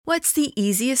What's the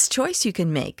easiest choice you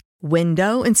can make?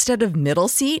 Window instead of middle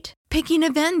seat? Picking a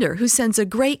vendor who sends a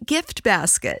great gift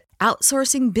basket?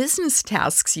 Outsourcing business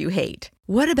tasks you hate?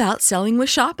 What about selling with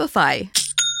Shopify?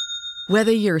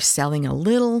 Whether you're selling a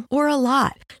little or a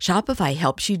lot, Shopify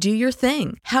helps you do your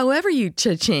thing, however you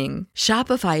cha-ching.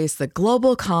 Shopify is the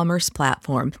global commerce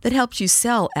platform that helps you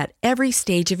sell at every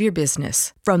stage of your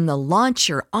business. From the launch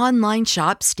your online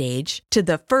shop stage to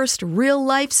the first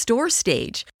real-life store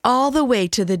stage, all the way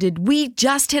to the did we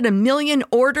just hit a million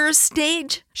orders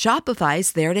stage.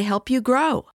 Shopify's there to help you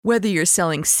grow. Whether you're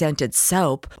selling scented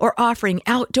soap or offering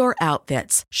outdoor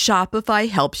outfits, Shopify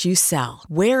helps you sell.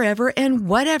 Wherever and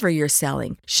whatever you're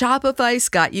selling, Shopify's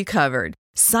got you covered.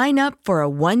 Sign up for a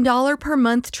 $1 per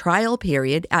month trial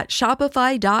period at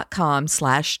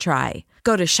shopify.com/try.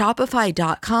 Go to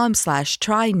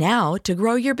shopify.com/try now to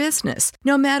grow your business,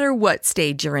 no matter what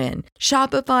stage you're in.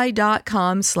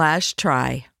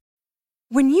 Shopify.com/try.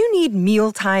 When you need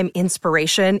mealtime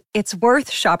inspiration, it's worth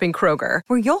shopping Kroger,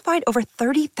 where you'll find over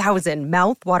 30,000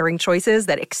 mouth-watering choices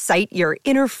that excite your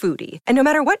inner foodie. And no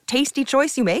matter what tasty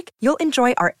choice you make, you'll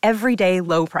enjoy our everyday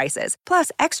low prices,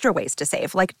 plus extra ways to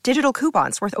save, like digital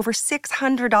coupons worth over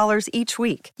 $600 each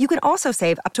week. You can also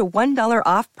save up to $1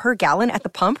 off per gallon at the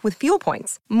pump with fuel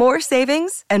points. More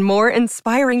savings and more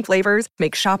inspiring flavors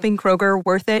make shopping Kroger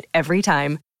worth it every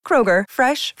time. Kroger,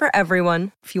 fresh for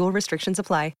everyone. Fuel restrictions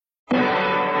apply.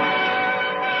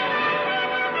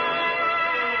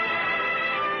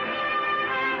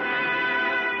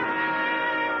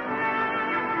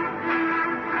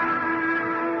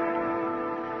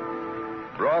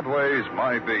 Broadway's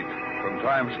My Beat. From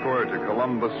Times Square to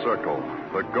Columbus Circle,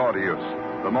 the gaudiest,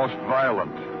 the most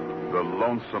violent, the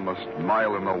lonesomest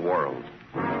mile in the world.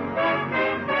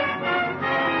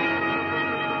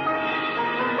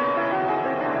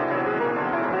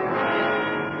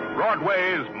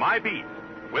 Broadway's My Beat,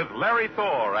 with Larry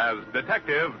Thor as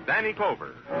Detective Danny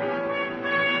Clover.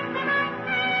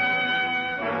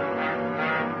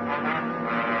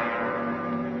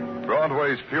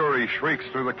 Broadway's fury shrieks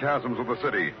through the chasms of the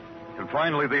city. And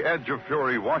finally, the edge of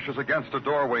fury washes against a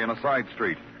doorway in a side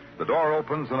street. The door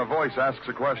opens and a voice asks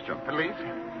a question. Police?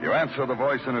 You answer the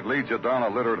voice and it leads you down a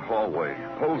littered hallway,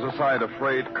 pulls aside a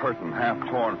frayed curtain half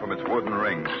torn from its wooden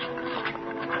rings,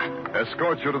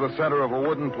 escorts you to the center of a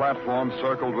wooden platform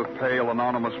circled with pale,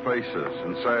 anonymous faces,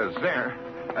 and says, There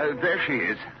she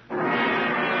is.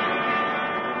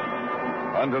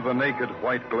 Under the naked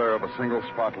white glare of a single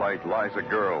spotlight lies a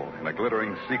girl in a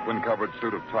glittering sequin-covered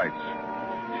suit of tights.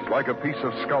 She's like a piece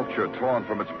of sculpture torn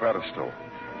from its pedestal,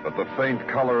 but the faint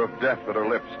color of death at her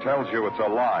lips tells you it's a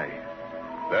lie.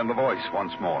 Then the voice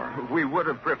once more. We would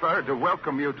have preferred to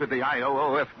welcome you to the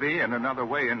IOOFB in another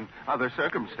way in other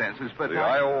circumstances, but... The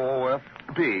IOOF?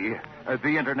 B,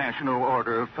 the International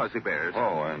Order of Fuzzy Bears.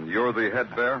 Oh, and you're the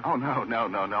head bear? Oh, no.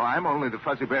 I'm only the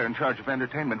fuzzy bear in charge of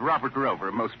entertainment, Robert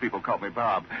Rover. Most people call me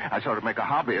Bob. I sort of make a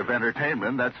hobby of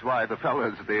entertainment. That's why the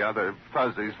fellas, the other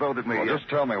fuzzies, voted me... Well, just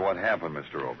tell me what happened,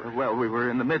 Mr. Rover. Well, we were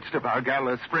in the midst of our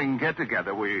gala spring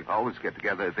get-together. We always get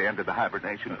together at the end of the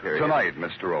hibernation period. Tonight,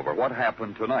 Mr. Rover. What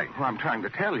happened tonight? Well, I'm trying to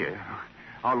tell you.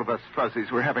 All of us fuzzies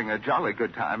were having a jolly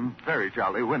good time, very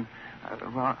jolly, when...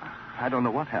 well, I don't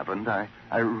know what happened. I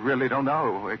really don't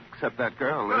know, except that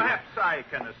girl. Perhaps I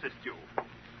can assist you.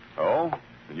 Oh?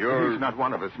 And you're... He's not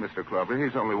one of us, Mr. Clover.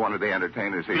 He's only one of the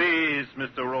entertainers. Please,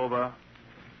 Mr. Rover.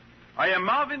 I am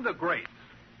Marvin the Great,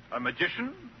 a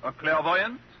magician, a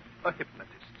clairvoyant, a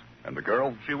hypnotist. And the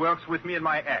girl? She works with me in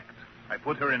my act. I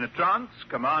put her in a trance,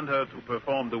 command her to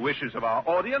perform the wishes of our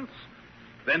audience.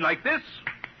 Then, like this,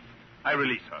 I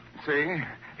release her. See?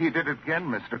 He did it again,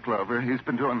 Mr. Clover. He's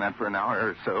been doing that for an hour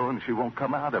or so, and she won't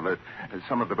come out of it.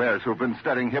 Some of the bears who've been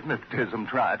studying hypnotism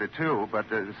tried it, too, but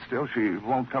still she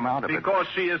won't come out of it. Because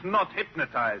she is not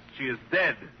hypnotized. She is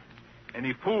dead.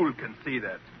 Any fool can see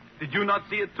that. Did you not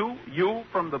see it, too? You,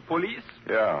 from the police?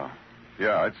 Yeah,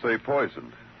 I'd say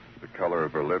poisoned. The color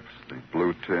of her lips, the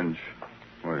blue tinge.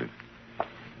 Wait.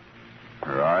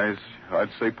 Her eyes,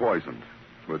 I'd say poisoned.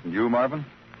 Wouldn't you, Marvin?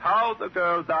 How the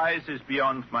girl dies is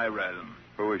beyond my realm.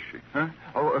 Who is she? Huh?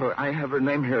 Oh, I have her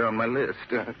name here on my list.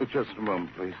 Just a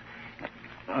moment, please.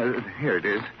 Here it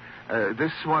is.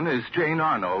 This one is Jane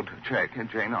Arnold. Check.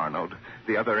 Jane Arnold.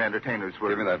 The other entertainers were...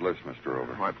 Give me that list, Mr.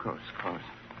 Rover. Oh, of course.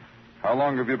 How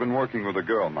long have you been working with the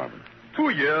girl, Marvin? 2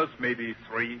 years, maybe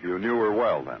 3. You knew her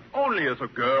well, then? Only as a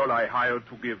girl I hired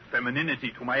to give femininity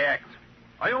to my act.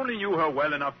 I only knew her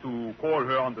well enough to call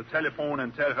her on the telephone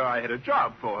and tell her I had a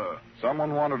job for her.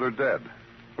 Someone wanted her dead.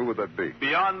 Who would that be?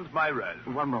 Beyond my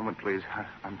realm. One moment, please.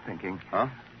 I'm thinking. Huh?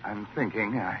 I'm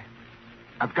thinking.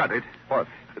 I've got it. What?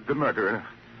 The murderer.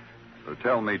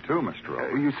 Tell me, too, Mr.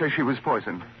 Over. You say she was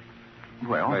poisoned.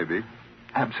 Well, Maybe.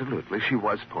 absolutely, she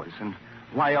was poisoned.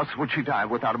 Why else would she die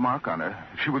without a mark on her?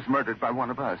 She was murdered by one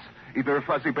of us. Either a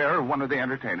Fuzzy Bear or one of the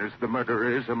entertainers. The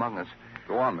murderer is among us.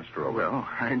 Go on, Mr. Over. Well,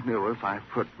 I knew if I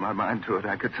put my mind to it,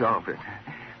 I could solve it.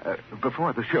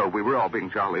 Before the show, we were all being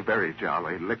jolly, very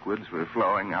jolly. Liquids were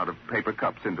flowing out of paper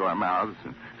cups into our mouths,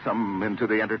 and some into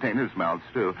the entertainers' mouths,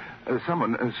 too.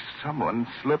 Someone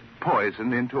slipped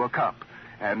poison into a cup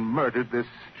and murdered this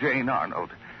Jane Arnold.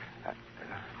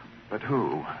 But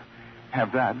who?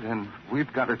 Have that, and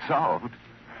we've got it solved.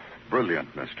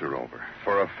 Brilliant, Mr. Over.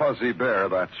 For a Fuzzy Bear,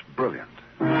 that's brilliant.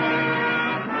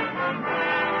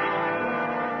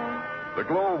 The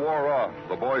glow wore off.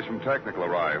 The boys from Technical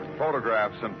arrived.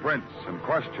 Photographs and prints and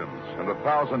questions and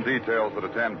 1,000 details that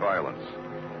attend violence.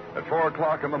 At 4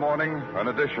 o'clock in the morning, an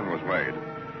addition was made.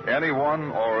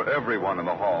 Anyone or everyone in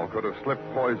the hall could have slipped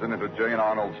poison into Jane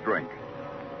Arnold's drink.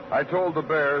 I told the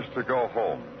Bears to go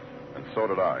home, and so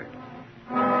did I.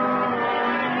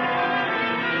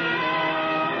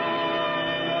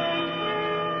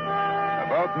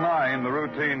 About 9, the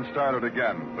routine started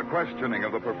again. The questioning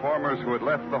of the performers who had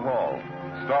left the hall.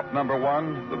 Stop number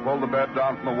 1, to pull the bed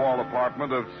down from the wall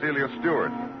apartment of Celia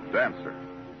Stewart, dancer.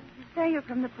 You say you're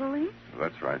from the police?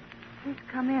 That's right. Please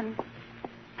come in.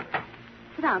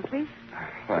 Sit down, please.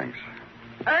 Thanks.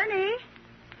 Ernie!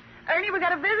 Ernie, we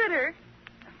got a visitor.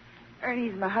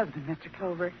 Ernie's my husband, Mr.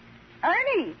 Clover.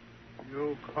 Ernie!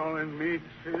 You calling me,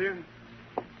 Celia?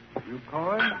 You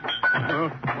calling?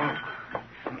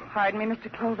 Pardon me,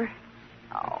 Mr. Clover.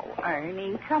 Oh,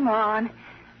 Ernie, come on.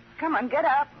 Come on, get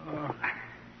up.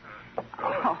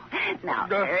 Oh, now,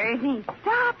 Ernie,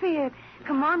 stop it.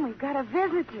 Come on, we've got a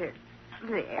visitor.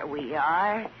 There we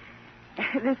are.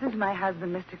 This is my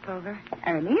husband, Mr. Clover.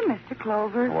 Ernie, Mr.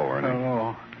 Clover. Hello, Ernie.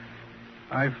 Hello.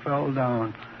 I fell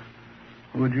down.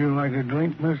 Would you like a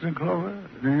drink, Mr. Clover?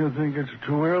 Do you think it's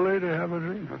too early to have a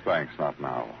drink? Thanks, not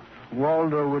now.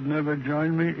 Waldo would never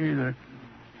join me either.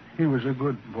 He was a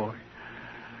good boy.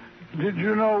 Did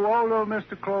you know Waldo,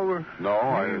 Mr. Clover?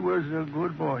 No, He was a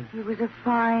good boy. He was a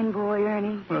fine boy,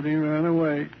 Ernie. But he ran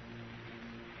away.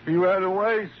 He ran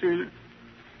away, Celia.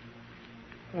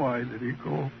 Why did he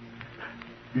go?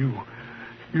 You,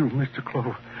 Mr.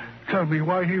 Clover, tell me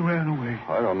why he ran away.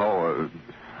 I don't know,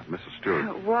 Mrs.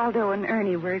 Stewart. Waldo and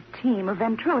Ernie were a team, a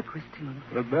ventriloquist team.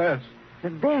 The best. The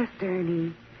best,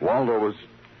 Ernie. Waldo was...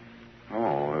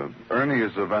 Ernie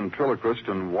is a ventriloquist,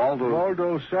 and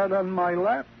Waldo sat on my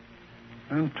lap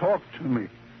and talked to me.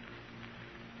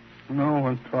 No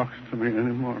one talks to me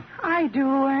anymore. I do,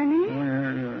 Ernie.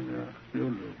 Yeah.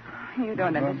 You do. You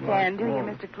don't understand, do you,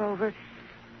 Mr. Clover?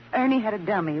 Ernie had a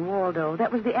dummy, Waldo.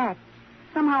 That was the act.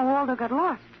 Somehow Waldo got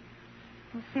lost.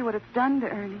 You see what it's done to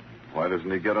Ernie. Why doesn't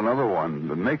he get another one,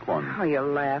 to make one? Oh, you'll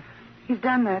laugh. He's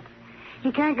done that.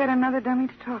 He can't get another dummy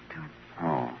to talk to him.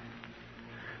 Oh.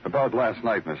 About last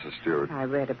night, Mrs. Stewart. I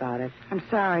read about it. I'm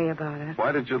sorry about it.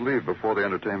 Why did you leave before the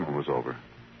entertainment was over?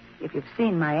 If you've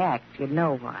seen my act, you'd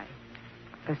know why.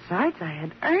 Besides, I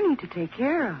had Ernie to take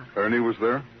care of. Ernie was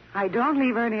there? I don't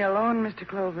leave Ernie alone, Mr.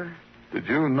 Clover. Did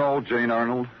you know Jane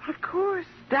Arnold? Of course.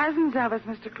 Dozens of us,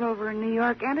 Mr. Clover, in New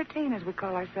York, entertainers, we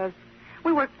call ourselves.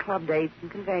 We work club dates and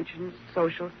conventions,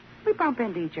 socials. We bump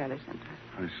into each other sometimes.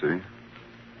 I see.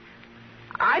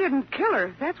 I didn't kill her,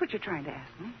 if that's what you're trying to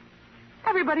ask me.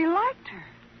 Everybody liked her.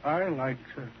 I liked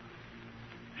her.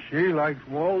 She liked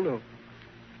Waldo.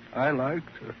 I liked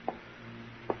her.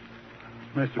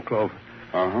 Mr. Clover.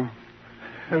 Uh-huh.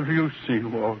 Have you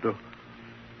seen Waldo?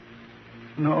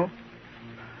 No?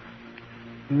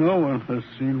 No one has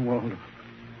seen Waldo.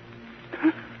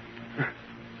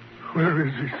 Where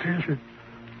is he, Celia?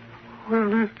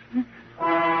 Where is he? His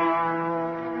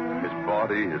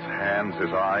body, his hands,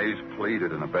 his eyes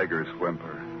pleaded in a beggar's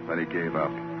whimper. Then he gave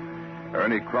up.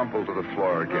 Ernie crumpled to the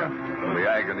floor again, and the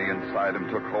agony inside him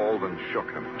took hold and shook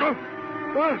him.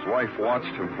 His wife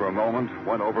watched him for a moment,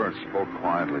 went over and spoke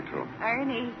quietly to him.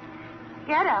 Ernie,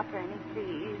 get up, Ernie,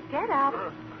 please. Get up.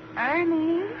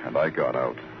 Ernie. And I got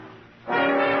out.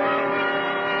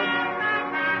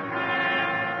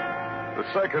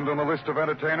 The second on the list of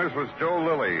entertainers was Joe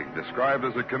Lilly, described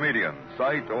as a comedian,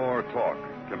 sight or talk.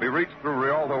 Can be reached through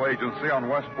Rialto Agency on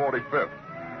West 45th.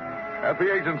 At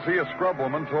the agency, a scrub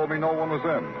woman told me no one was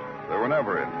in. They were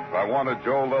never in. If I wanted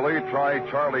Joe Lilly, try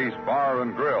Charlie's Bar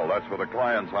and Grill. That's where the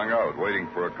clients hung out, waiting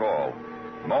for a call.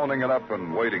 Moaning it up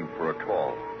and waiting for a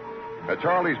call. At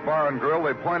Charlie's Bar and Grill,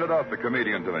 they pointed out the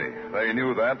comedian to me. They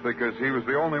knew that because he was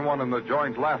the only one in the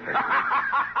joint laughing.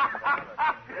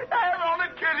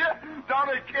 Don't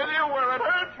it kill you where it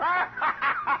hurts, huh?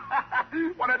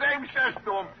 When a dame says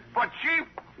to him, but Chief,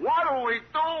 What'll we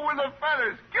do with the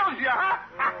feathers? Kills you, huh?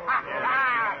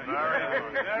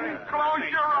 Very Close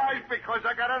your eyes because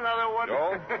I got another one.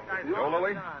 Joe,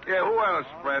 Lily? Yeah, who else,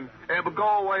 friend? But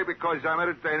go away because I'm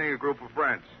entertaining a group of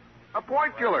friends. A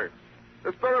point killer.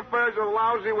 The thoroughfares are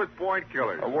lousy with point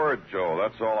killers. A word, Joe.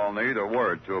 That's all I'll need. A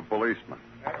word to a policeman.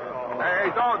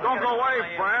 Hey, don't go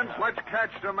away, friends. Let's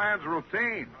catch the man's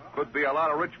routine. Could be a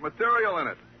lot of rich material in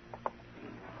it.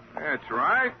 That's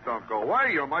right. Don't go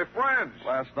away. You're my friends.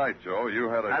 Last night, Joe, you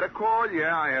had Had a call?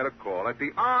 Yeah, I had a call. At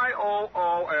the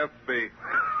IOOFB.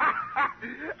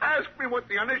 Ask me what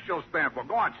the initials stand for.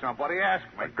 Go on, somebody. Ask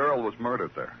me. A girl was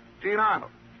murdered there. Gene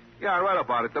Arnold. Yeah, I read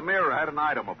about it. The Mirror had an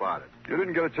item about it. You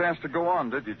didn't get a chance to go on,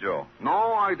 did you, Joe?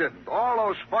 No, I didn't. All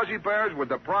those fuzzy bears were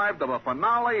deprived of a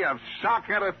finale of shock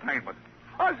entertainment.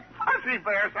 Fuzzy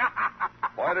bears?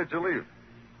 Why did you leave?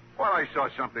 Well, I saw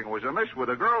something was amiss with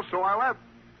the girl, so I left.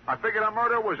 I figured a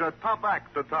murder was a tough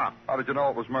act to top. How did you know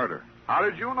it was murder? How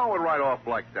did you know it right off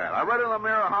like that? I read in the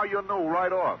Mirror how you knew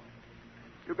right off.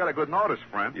 You got a good notice,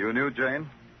 friend. You knew Jane?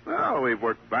 Well, we've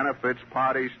worked benefits,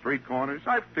 parties, street corners.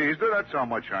 I've teased her. That's how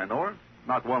much I know her.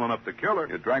 Not well enough to kill her.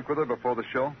 You drank with her before the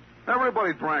show?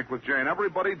 Everybody drank with Jane.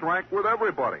 Everybody drank with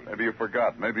everybody. Maybe you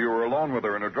forgot. Maybe you were alone with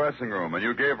her in her dressing room and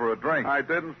you gave her a drink. I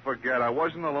didn't forget. I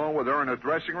wasn't alone with her in her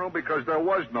dressing room because there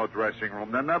was no dressing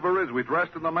room. There never is. We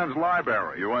dressed in the men's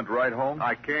library. You went right home?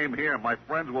 I came here. My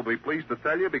friends will be pleased to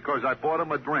tell you because I bought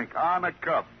them a drink on a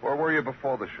cup. Where were you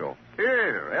before the show?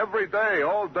 Here, every day,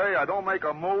 all day. I don't make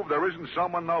a move. There isn't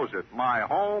someone knows it. My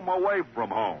home away from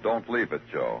home. Don't leave it,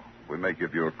 Joe. We may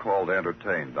give you a call to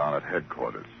entertain down at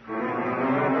headquarters.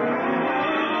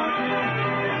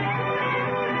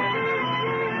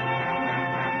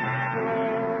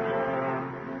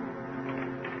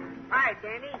 Hi,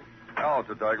 Danny. Hello,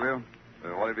 Tartaglia.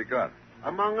 What have you got?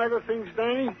 Among other things,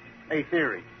 Danny, a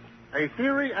theory. A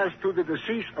theory as to the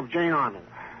decease of Jane Arnold.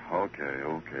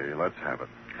 Okay. Let's have it.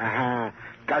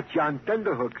 Got you on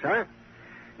tenterhooks, huh?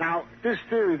 Now, this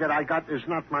theory that I got is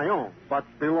not my own, but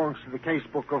belongs to the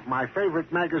casebook of my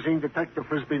favorite magazine, Detective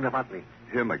Frisbee Novotny.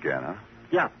 Him again, huh?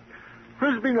 Yeah.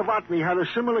 Frisbee Novotny had a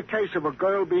similar case of a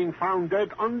girl being found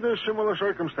dead under similar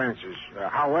circumstances.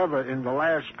 However, in the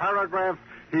last paragraph,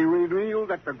 he revealed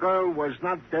that the girl was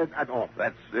not dead at all.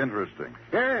 That's interesting.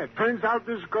 Yeah, it turns out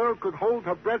this girl could hold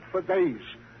her breath for days.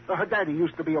 Her daddy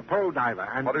used to be a pearl diver,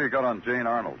 and... What have you got on Jane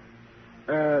Arnold?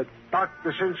 Dr.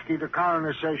 Dasinski, the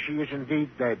coroner, says she is indeed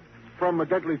dead from a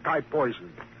deadly type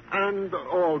poison. And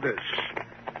all this.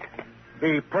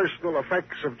 The personal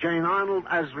effects of Jane Arnold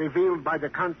as revealed by the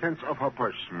contents of her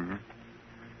purse. Mm-hmm.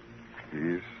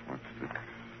 Keys, lipstick,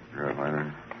 cigarette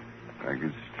lighter,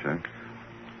 baggage check,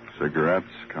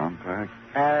 cigarettes, compact.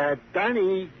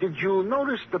 Danny, did you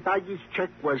notice the baggage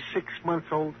check was 6 months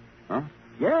old? Huh?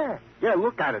 Yeah,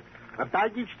 look at it. A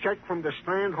baggage check from the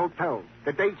Strand Hotel.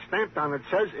 The date stamped on it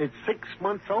says it's 6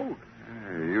 months old.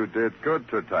 Hey, you did good,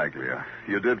 Tartaglia.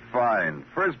 You did fine.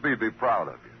 Frisbee be proud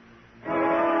of you.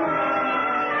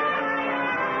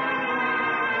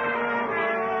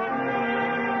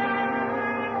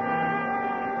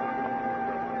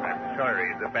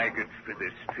 Sorry, the baggage for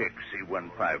this trip,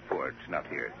 C-154, it's not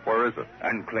here. Where is it?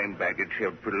 Unclaimed baggage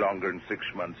held for longer than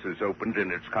 6 months is opened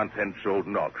and its contents sold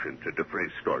in auction to defray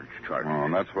storage charges. Oh,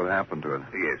 and that's what happened to it.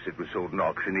 Yes, it was sold in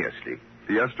auction yesterday.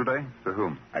 Yesterday? To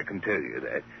whom? I can tell you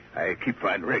that. I keep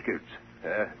fine records.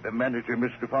 The manager,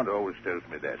 Mr. Font, always tells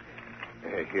me that.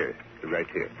 Here, right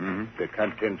here. Mm-hmm. The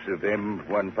contents of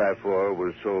M154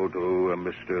 were sold to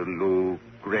Mr. Lou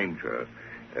Granger,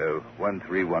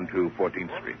 1312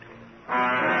 14th Street. All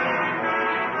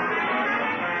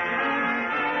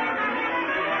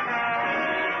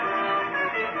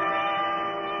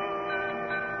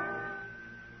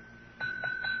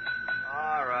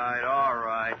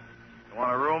right. You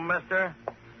want a room, mister?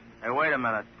 Hey, wait a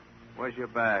minute. Where's your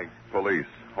bag? Police.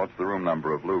 What's the room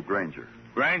number of Lou Granger?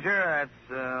 Granger? That's,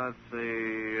 let's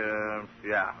see,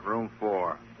 room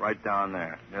 4. Right down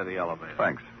there, near the elevator.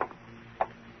 Thanks.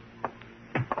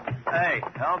 Hey,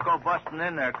 don't go busting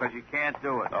in there, 'cause you can't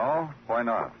do it. Oh? Why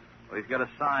not? Well, he's got a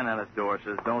sign on his door that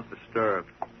says, don't disturb.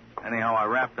 Anyhow, I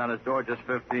rapped on his door just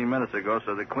 15 minutes ago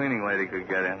so the cleaning lady could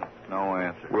get in. No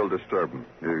answer. We'll disturb him.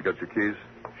 You got your keys?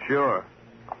 Sure.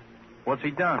 What's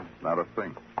he done? Not a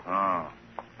thing. Oh.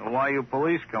 Well, why you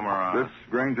police come around? This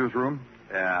Granger's room?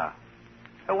 Yeah.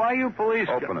 Hey, why you police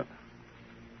Open it.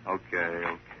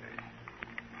 Okay.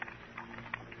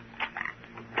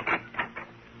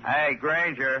 Hey,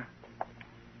 Granger.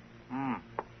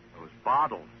 It was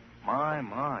bottled.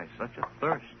 My, such a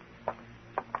thirst.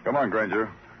 Come on, Granger.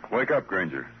 Wake up,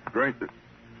 Granger. Granger.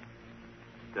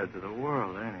 Dead to the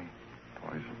world, ain't he?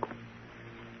 Poison.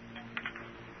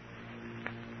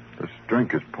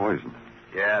 drink is poison.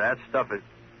 Yeah, that stuff is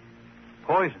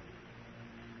poison.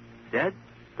 Dead?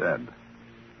 Dead.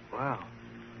 Wow.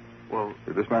 Well...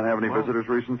 Did this man have any visitors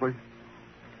recently?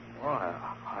 Well,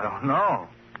 I don't know.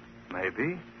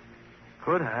 Maybe.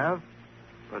 Could have.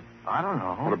 But I don't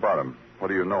know. What about him? What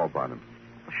do you know about him?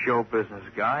 A show business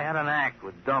guy. Had an act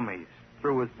with dummies.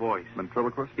 Through his voice.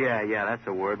 Ventriloquist? Yeah, that's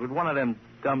a word. With one of them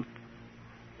dumb...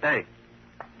 Hey,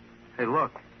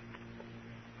 look.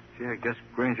 Gee, I guess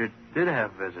Granger did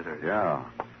have visitors. Yeah.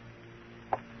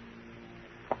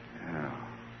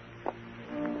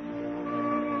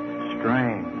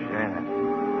 Strange, ain't it?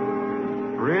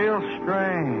 Real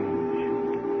strange.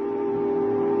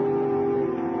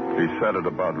 He said it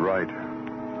about right.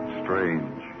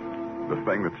 Strange. The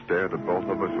thing that stared at both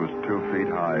of us was 2 feet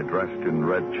high, dressed in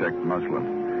red checked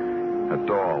muslin. A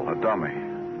doll, a dummy.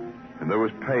 And there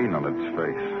was pain on its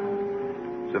face.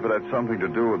 As if it had something to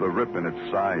do with a rip in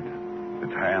its side.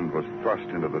 Its hand was thrust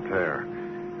into the tear.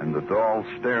 And the doll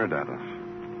stared at us.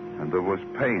 And there was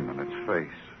pain on its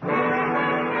face.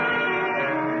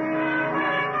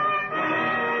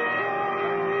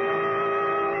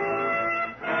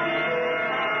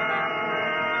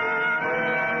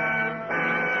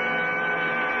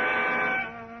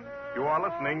 You are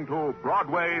listening to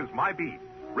Broadway's My Beat,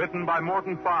 written by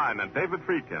Morton Fine and David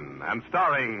Friedkin, and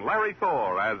starring Larry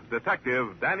Thor as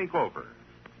Detective Danny Clover.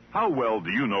 How well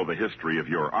do you know the history of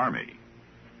your Army?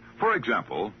 For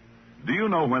example, do you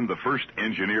know when the first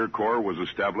Engineer Corps was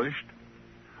established?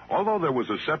 Although there was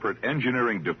a separate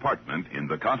engineering department in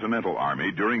the Continental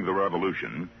Army during the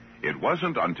Revolution, it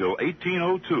wasn't until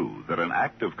 1802 that an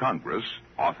act of Congress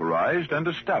authorized and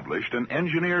established an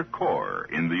Engineer Corps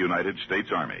in the United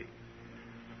States Army.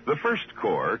 The first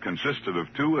corps consisted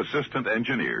of 2 assistant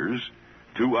engineers,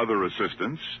 2 other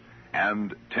assistants,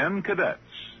 and 10 cadets,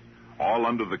 all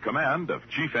under the command of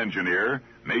Chief Engineer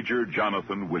Major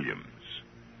Jonathan Williams.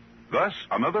 Thus,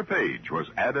 another page was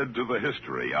added to the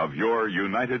history of your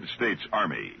United States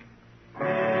Army.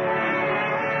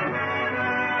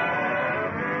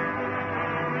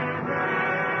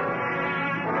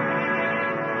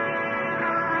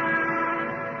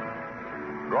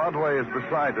 Broadway is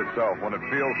beside itself when it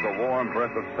feels the warm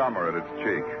breath of summer at its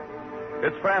cheek.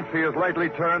 Its fancy has lately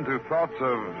turned to thoughts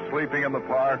of sleeping in the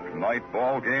park, night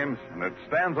ball games, and it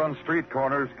stands on street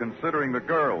corners considering the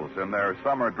girls in their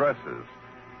summer dresses.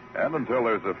 And until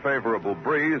there's a favorable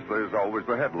breeze, there's always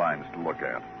the headlines to look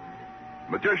at.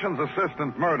 Magician's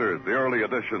assistant murdered, the early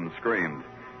edition screamed.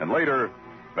 And later,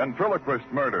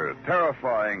 ventriloquist murder,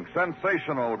 terrifying,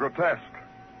 sensational, grotesque.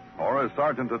 Or as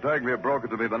Sergeant Tartaglia broke it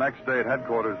to me the next day at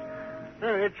headquarters.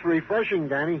 It's refreshing,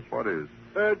 Danny. What is?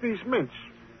 These mints.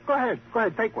 Go ahead,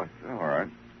 take one. Oh, all right.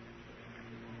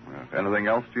 Anything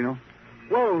else, do you know?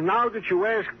 Well, now that you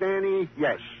ask, Danny,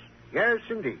 yes. Yes,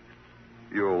 indeed.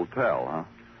 You'll tell, huh?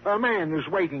 A man is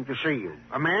waiting to see you.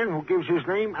 A man who gives his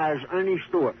name as Ernie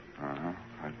Stewart. Uh-huh.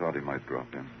 I thought he might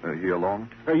drop in. He alone?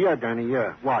 Yeah, Danny,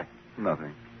 yeah. Why?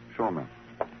 Nothing. Show him in.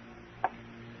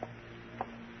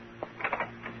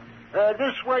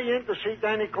 This way in to see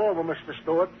Danny Clover, Mr.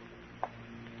 Stewart.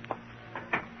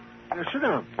 Sit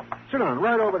down. Sit down,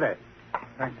 right over there.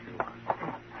 Thank you.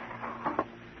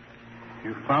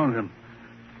 You found him,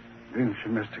 didn't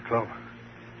you, Mr. Clover?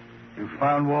 You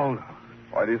found Waldo.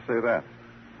 Why do you say that?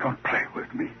 Don't play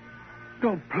with me.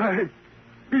 Don't play.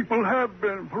 People have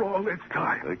been for all this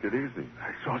time. Take it easy.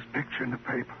 I saw his picture in the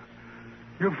paper.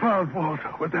 You found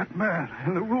Waldo with that man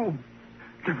in the room.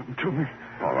 Give him to me.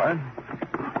 All right.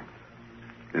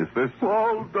 Is this...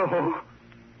 Waldo.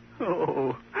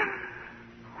 Oh.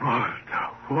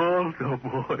 Waldo,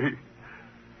 boy.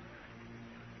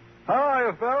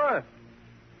 Hi, fella.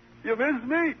 You miss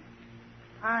me?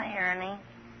 Hi, Ernie.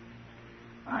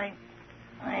 I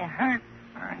hurt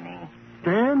Ernie.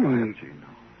 Danny.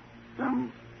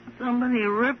 Somebody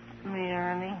ripped me,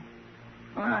 Ernie.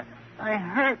 I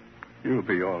hurt. You'll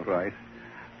be all right.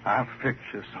 I'll fix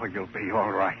you so you'll be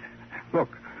all right. Look,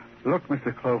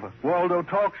 Mr. Clover. Waldo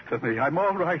talks to me. I'm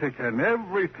all right again.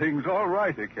 Everything's all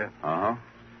right again. Uh-huh.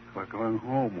 We're going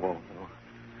home, Waldo.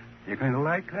 You going to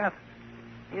like that?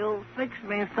 You'll fix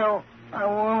me so I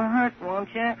won't hurt, won't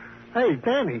you? Hey,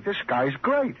 Danny, this guy's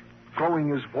great. Throwing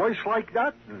his voice like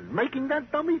that and making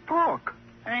that dummy talk.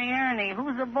 Hey, Ernie,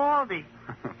 who's a baldy?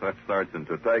 That's Sergeant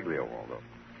Tartaglia, Waldo.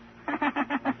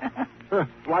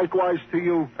 Likewise to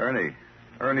you. Ernie,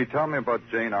 tell me about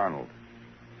Jane Arnold.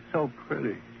 So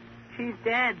pretty. She's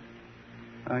dead.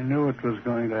 I knew it was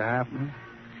going to happen.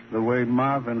 The way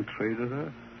Marvin treated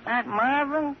her. That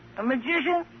Marvin? A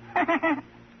magician?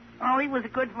 All he was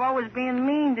good for was being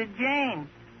mean to Jane.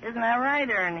 Isn't that right,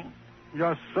 Ernie?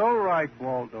 You're so right,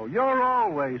 Waldo. You're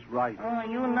always right. Oh,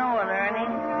 you know it, Ernie.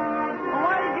 Well,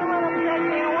 why did you let him take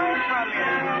me away from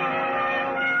you?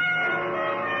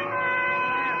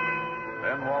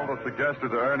 Then Waldo suggested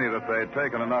to Ernie that they had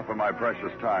taken enough of my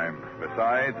precious time.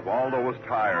 Besides, Waldo was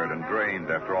tired and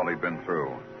drained after all he'd been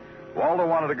through. Waldo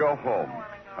wanted to go home.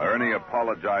 Ernie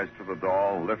apologized to the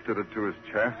doll, lifted it to his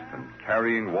chest, and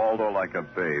carrying Waldo like a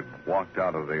babe, walked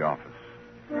out of the office.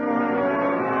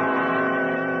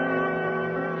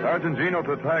 Sergeant Gino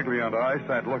Tartaglia and I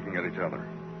sat looking at each other.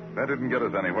 That didn't get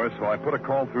us anywhere, so I put a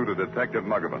call through to Detective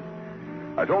Muggavan.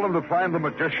 I told him to find the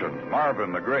magician,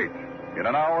 Marvin the Great. In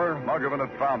an hour, Muggavan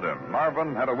had found him.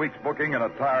 Marvin had a week's booking in a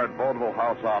tired vaudeville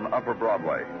house on Upper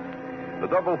Broadway. The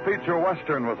double feature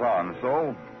Western was on,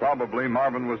 so probably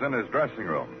Marvin was in his dressing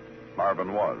room.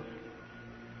 Marvin was.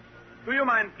 Do you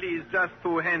mind, please, just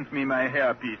to hand me my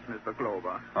hairpiece, Mr.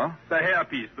 Clover? Huh? The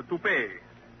hairpiece, the toupee.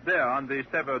 There, on the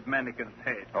severed mannequin's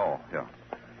head. Oh, yeah.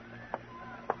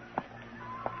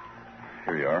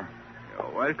 Here you are.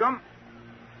 You're welcome.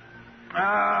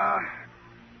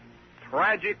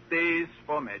 Tragic days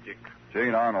for magic.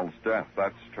 Jane Arnold's death,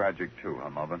 that's tragic too,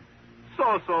 huh, Marvin?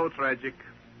 So tragic.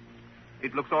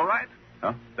 It looks all right.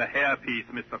 Huh? The hairpiece,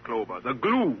 Mr. Clover. The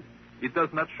glue. It does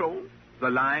not show.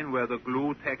 The line where the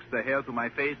glue tacks the hair to my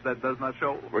face, that does not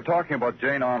show. We're talking about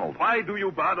Jane Arnold. Why do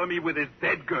you bother me with this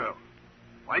dead girl?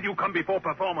 Why do you come before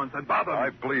performance and bother me? I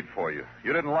bleed for you.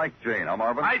 You didn't like Jane, huh,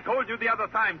 Marvin? I told you the other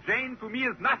time, Jane to me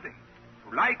is nothing.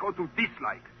 To like or to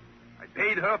dislike. I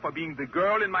paid her for being the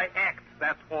girl in my act,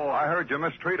 that's all. I heard you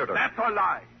mistreated her. That's a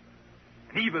lie.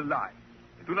 An evil lie.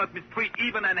 I do not mistreat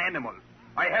even an animal.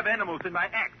 I have animals in my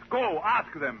act. Go,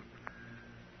 ask them.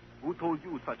 Who told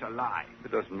you such a lie?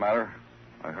 It doesn't matter.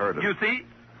 I heard it. You see?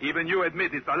 Even you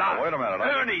admit it's a lie. Oh, wait a minute.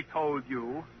 Ernie told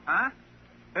you. Huh?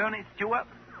 Ernie Stewart?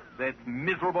 That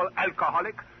miserable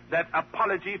alcoholic? That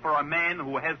apology for a man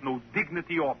who has no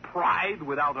dignity or pride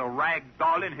without a rag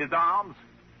doll in his arms?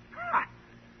 Ha!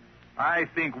 I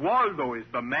think Waldo is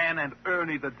the man and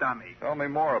Ernie the dummy. Tell me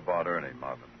more about Ernie,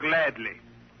 Marvin. Gladly.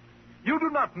 You do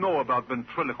not know about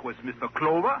ventriloquists, Mr.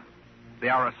 Clover. They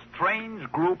are a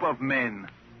strange group of men.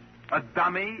 A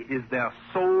dummy is their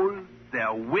soul,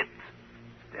 their wit,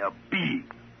 their being.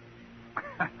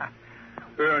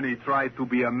 Ernie tried to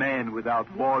be a man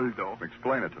without Waldo.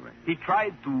 Explain it to me. He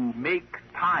tried to make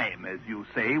time, as you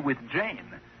say, with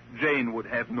Jane. Jane would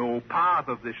have no part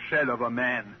of the shell of a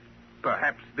man.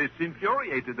 Perhaps this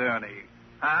infuriated Ernie.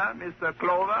 Huh, Mr.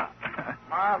 Clover?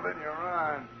 Marvin, you're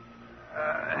on.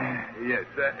 Yes.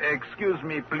 Excuse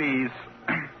me, please.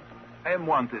 I am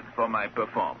wanted for my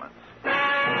performance.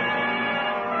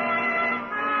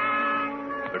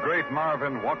 The great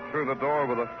Marvin walked through the door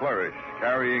with a flourish,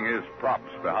 carrying his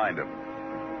props behind him.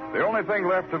 The only thing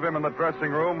left of him in the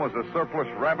dressing room was a surplus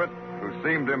rabbit who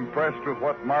seemed impressed with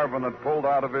what Marvin had pulled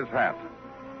out of his hat.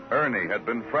 Ernie had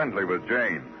been friendly with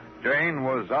Jane. Jane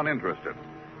was uninterested.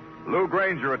 Lou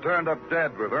Granger had turned up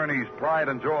dead with Ernie's pride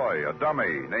and joy, a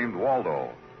dummy named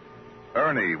Waldo.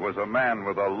 Ernie was a man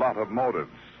with a lot of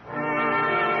motives.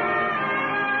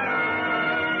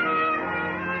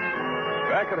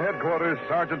 Back at headquarters,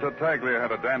 Sergeant Tartaglia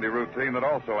had a dandy routine that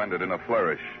also ended in a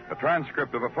flourish. A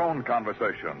transcript of a phone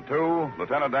conversation to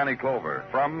Lieutenant Danny Clover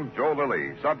from Joe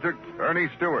Lilly. Subject, Ernie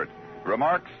Stewart.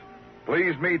 Remarks,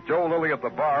 please meet Joe Lilly at the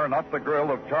bar, not the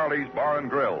grill of Charlie's Bar and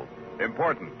Grill.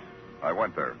 Important. I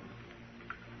went there.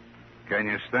 Can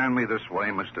you stand me this way,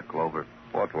 Mr. Clover?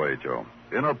 What way, Joe?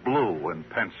 In a blue and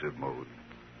pensive mood.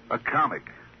 A comic,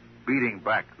 beating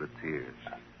back the tears.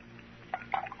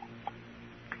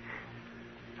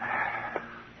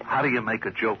 How do you make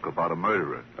a joke about a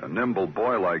murderer? A nimble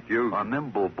boy like you. A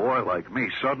nimble boy like me.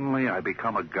 Suddenly, I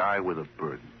become a guy with a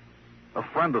burden. A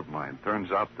friend of mine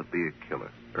turns out to be a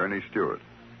killer. Ernie Stewart.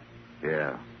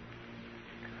 Yeah.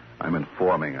 I'm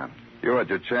informing on. You had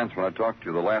your chance when I talked to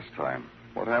you the last time.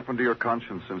 What happened to your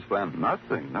conscience since then?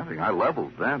 Nothing. I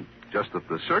leveled then. Just that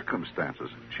the circumstances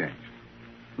have changed.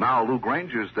 Now Lou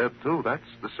Granger's dead, too. That's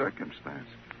the circumstance.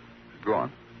 Go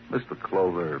on. Mr.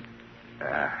 Clover,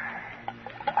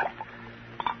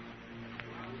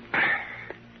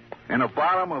 in the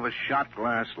bottom of a shot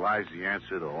glass lies the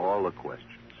answer to all the questions.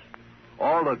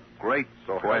 All the great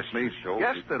questions.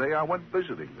 Yesterday I went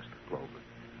visiting, Mr. Clover,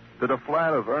 to the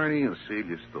flat of Ernie and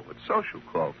Celia Stewart. Social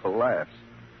club for laughs.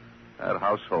 That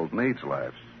household needs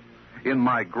laughs. In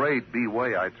my grade B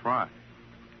way, I tried.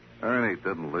 Ernie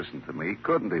didn't listen to me. He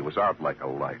couldn't. He was out like a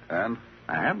light. And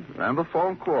the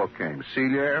phone call came.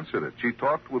 Celia answered it. She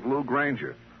talked with Lou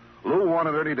Granger. Lou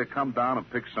wanted Ernie to come down and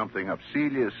pick something up.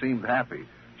 Celia seemed happy.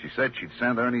 She said she'd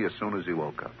send Ernie as soon as he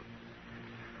woke up.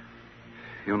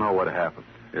 You know what happened.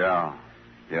 Yeah,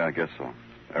 I guess so.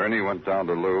 Ernie went down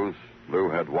to Lou's. Lou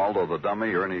had Waldo the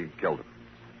dummy. Ernie killed him.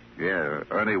 Yeah,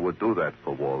 Ernie would do that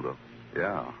for Waldo.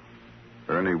 Yeah,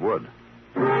 Ernie would.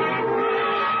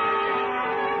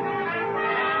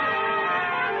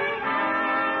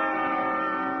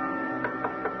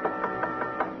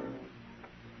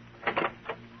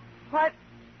 What?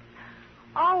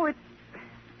 Oh, it's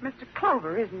Mr.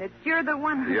 Clover, isn't it? You're the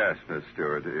one who... Yes, Miss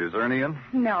Stewart. Is Ernie in?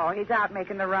 No, he's out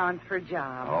making the rounds for a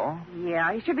job. Oh?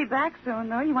 Yeah, he should be back soon,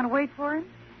 though. You want to wait for him?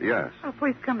 Yes. Oh,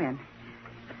 please come in.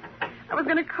 I was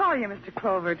going to call you, Mr.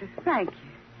 Clover, to thank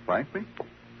you Thank me?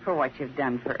 for what you've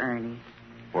done for Ernie.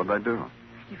 What'd I do?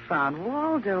 You found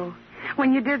Waldo.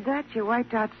 When you did that, you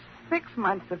wiped out 6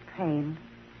 months of pain.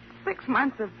 6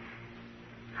 months of...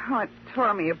 Oh, it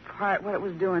tore me apart what it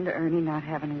was doing to Ernie not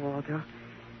having Waldo.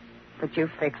 But you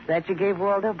fixed that. You gave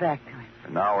Waldo back to him.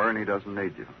 And now Ernie doesn't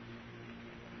need you.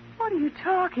 What are you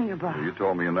talking about? You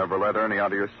told me you never let Ernie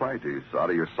out of your sight. He's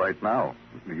out of your sight now.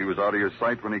 He was out of your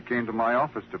sight when he came to my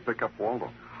office to pick up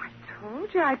Waldo. I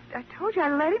told you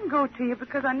I let him go to you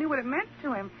because I knew what it meant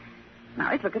to him. Now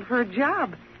he's looking for a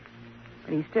job.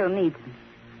 But he still needs me.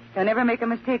 Don't ever make a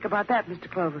mistake about that, Mr.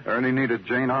 Clover. Ernie needed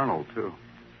Jane Arnold, too.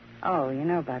 Oh, you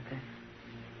know about that.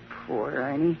 Poor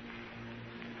Ernie.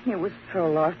 He was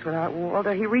so lost without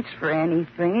Waldo. He reached for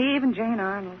anything, even Jane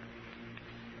Arnold.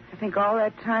 I think all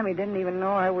that time he didn't even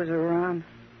know I was around.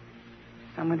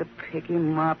 Someone to pick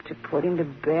him up, to put him to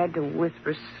bed, to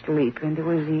whisper sleep into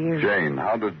his ear. Jane.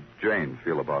 How did Jane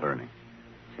feel about Ernie?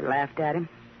 She laughed at him.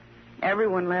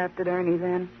 Everyone laughed at Ernie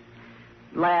then.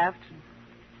 Laughed,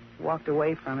 walked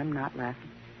away from him, not laughing.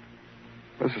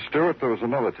 Mrs. Stewart, there was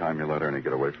another time you let Ernie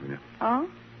get away from you. Oh?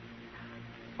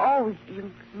 Oh,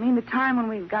 you mean the time when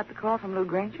we got the call from Lou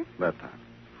Granger? That time.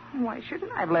 Why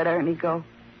shouldn't I have let Ernie go?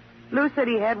 Lou said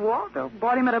he had Waldo,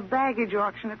 bought him at a baggage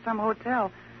auction at some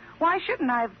hotel. Why shouldn't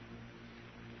I have...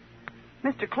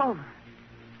 Mr. Clover.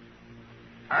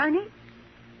 Ernie?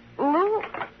 Lou?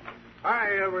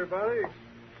 Hi, everybody.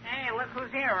 Hey, look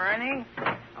who's here, Ernie.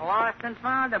 The Lost and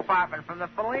Found Department from the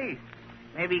police.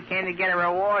 Maybe he came to get a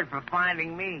reward for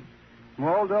finding me.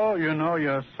 Waldo, you know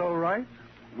you're so right.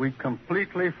 We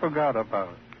completely forgot about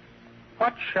it.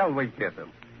 What shall we give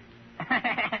him?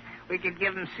 We could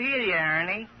give him Celia,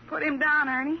 Ernie. Put him down,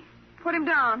 Ernie. Put him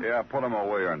down. Yeah, put him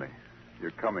away, Ernie.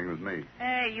 You're coming with me.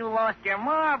 Hey, you lost your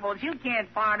marbles. You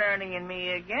can't pawn Ernie and me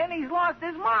again. He's lost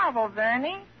his marbles,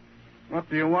 Ernie. What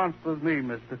do you want with me,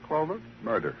 Mr. Clover?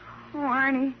 Murder. Oh,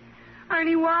 Ernie.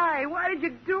 Ernie, why? Why did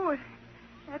you do it?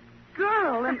 That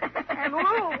girl and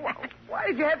Lou. Why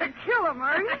did you have to kill him,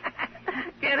 Ernie?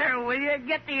 Get her, will you?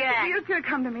 Get the axe. You could have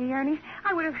come to me, Ernie.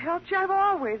 I would have helped you. I've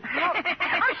always helped.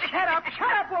 Oh, shut up.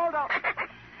 Shut up, Waldo.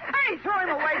 Ernie, throw him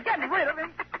away. Get rid of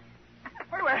him.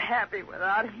 We were happy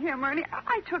without him, Ernie.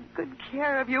 I took good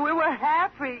care of you. We were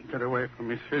happy. Get away from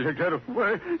me, Celia. Get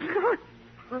away.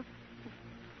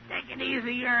 Take it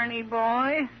easy, Ernie,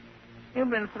 boy. You've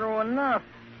been through enough.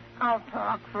 I'll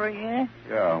talk for you.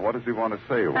 Yeah, what does he want to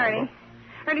say, Waldo?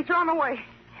 Ernie, throw him away.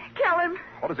 Kill him.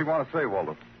 What does he want to say,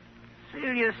 Waldo?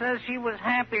 Celia says she was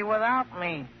happy without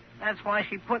me. That's why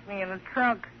she put me in the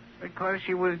trunk, because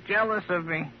she was jealous of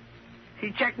me.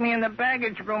 She checked me in the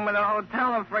baggage room at a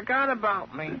hotel and forgot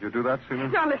about me. Did you do that, Celia?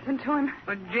 Don't listen to him.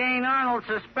 But Jane Arnold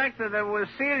suspected it was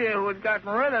Celia who had gotten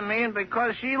rid of me, and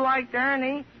because she liked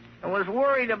Ernie and was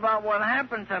worried about what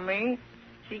happened to me,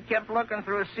 she kept looking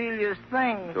through Celia's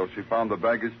things. So she found the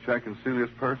baggage check in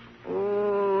Celia's purse?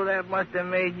 Ooh, that must have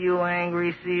made you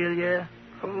angry, Celia.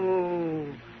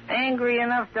 Ooh, angry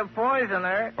enough to poison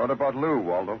her. What about Lou,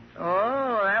 Waldo?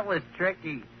 Oh, that was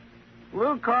tricky.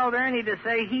 Lou called Ernie to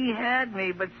say he had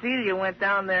me, but Celia went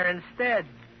down there instead.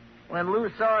 When Lou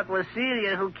saw it was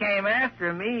Celia who came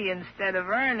after me instead of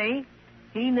Ernie,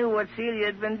 he knew what Celia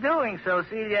had been doing, so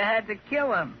Celia had to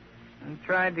kill him. And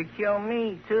tried to kill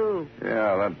me, too.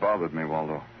 Yeah, that bothered me,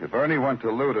 Waldo. If Ernie went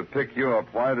to Lou to pick you up,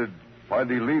 why did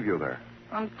he leave you there?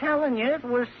 I'm telling you, it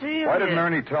was Celia. Why didn't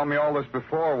Ernie tell me all this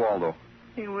before, Waldo?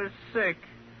 He was sick.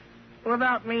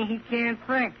 Without me, he can't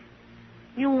think.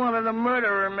 You wanted to murder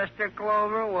her, Mr.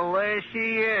 Clover. Well, there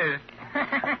she is.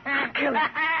 I'll kill him.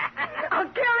 I'll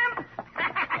kill him.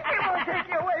 He won't take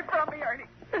you away from me, Ernie.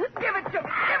 Give it to me.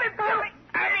 Give it to me.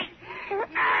 Ernie.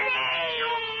 Ernie, you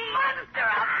monster.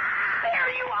 I'll tear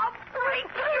you. I'll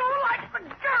break you like the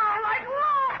girl, like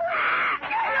Lou.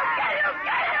 Get you.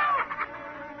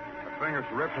 The fingers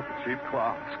ripped at the cheap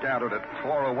cloth, scattered it,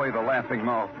 tore away the laughing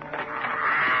mouth.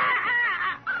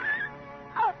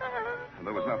 And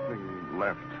there was nothing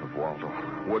left of Waldo.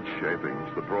 Wood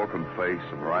shavings, the broken face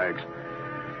and rags.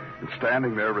 And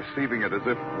standing there receiving it as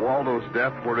if Waldo's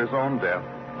death were his own death,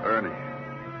 Ernie.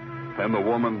 Then the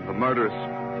woman, the murderess,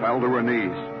 fell to her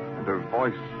knees, and her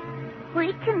voice...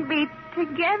 We can be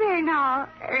together now,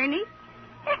 Ernie.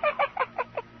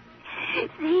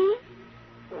 See?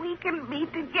 We can be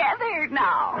together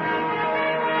now.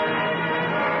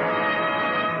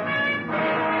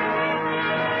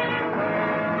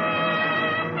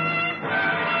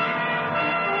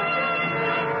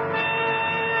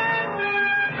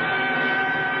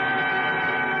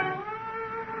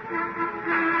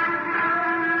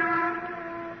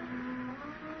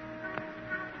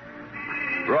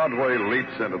 Broadway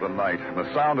leaps into the night, and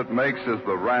the sound it makes is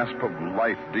the rasp of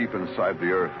life deep inside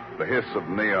the earth, the hiss of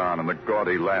neon and the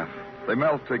gaudy laugh. They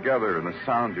melt together, and the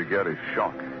sound you get is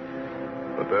shock.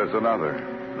 But there's another,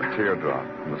 the teardrop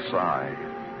and the sigh.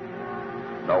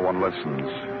 No one listens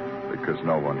because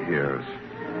no one hears.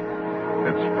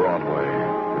 It's Broadway,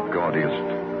 the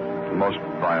gaudiest, the most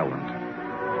violent,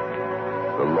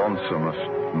 the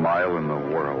lonesomest mile in the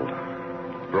world.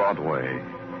 Broadway,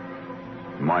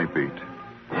 my beat.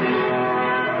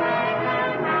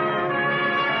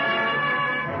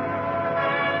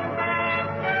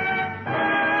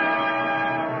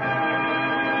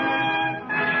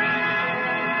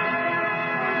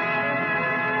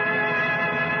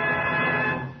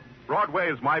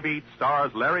 Broadway's My Beat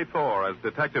stars Larry Thor as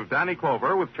Detective Danny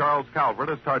Clover with Charles Calvert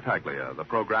as Tartaglia. The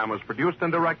program was produced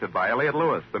and directed by Elliott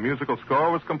Lewis. The musical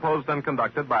score was composed and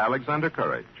conducted by Alexander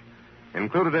Courage.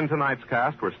 Included in tonight's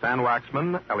cast were Stan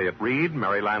Waxman, Elliott Reed,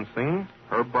 Mary Lansing,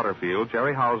 Herb Butterfield,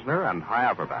 Jerry Hausner, and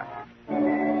Hy Averback.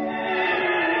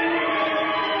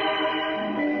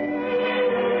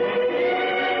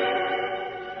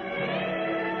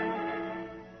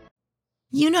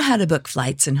 You know how to book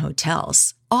flights and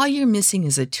hotels. All you're missing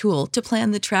is a tool to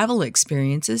plan the travel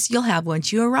experiences you'll have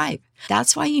once you arrive.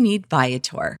 That's why you need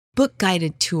Viator. Book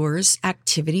guided tours,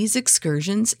 activities,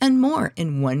 excursions, and more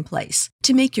in one place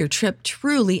to make your trip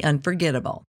truly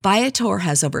unforgettable. Viator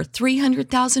has over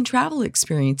 300,000 travel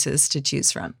experiences to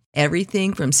choose from.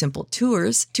 Everything from simple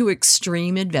tours to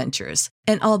extreme adventures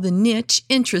and all the niche,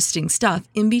 interesting stuff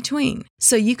in between.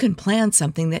 So you can plan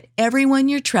something that everyone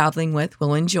you're traveling with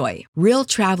will enjoy. Real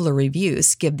traveler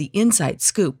reviews give the inside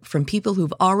scoop from people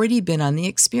who've already been on the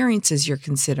experiences you're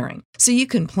considering. So you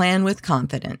can plan with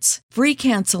confidence. Free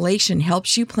cancellation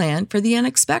helps you plan for the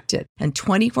unexpected. And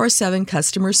 24/7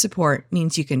 customer support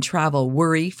means you can travel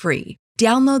worry-free.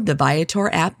 Download the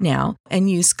Viator app now and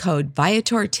use code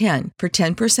Viator10 for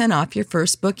 10% off your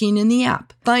first booking in the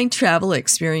app. Find travel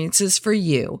experiences for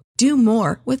you. Do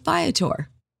more with Viator.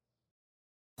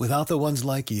 Without the ones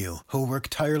like you, who work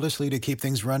tirelessly to keep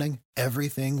things running,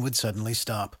 everything would suddenly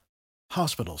stop.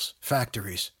 Hospitals,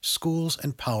 factories, schools,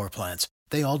 and power plants,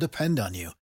 they all depend on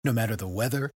you. No matter the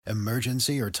weather,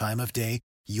 emergency, or time of day,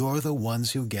 you're the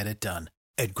ones who get it done.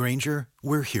 At Grainger,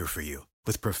 we're here for you.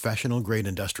 With professional-grade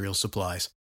industrial supplies,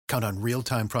 count on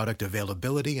real-time product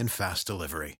availability and fast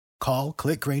delivery. Call,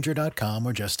 click Grainger.com,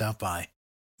 or just stop by.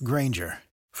 Grainger,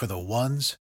 for the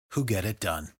ones who get it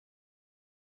done.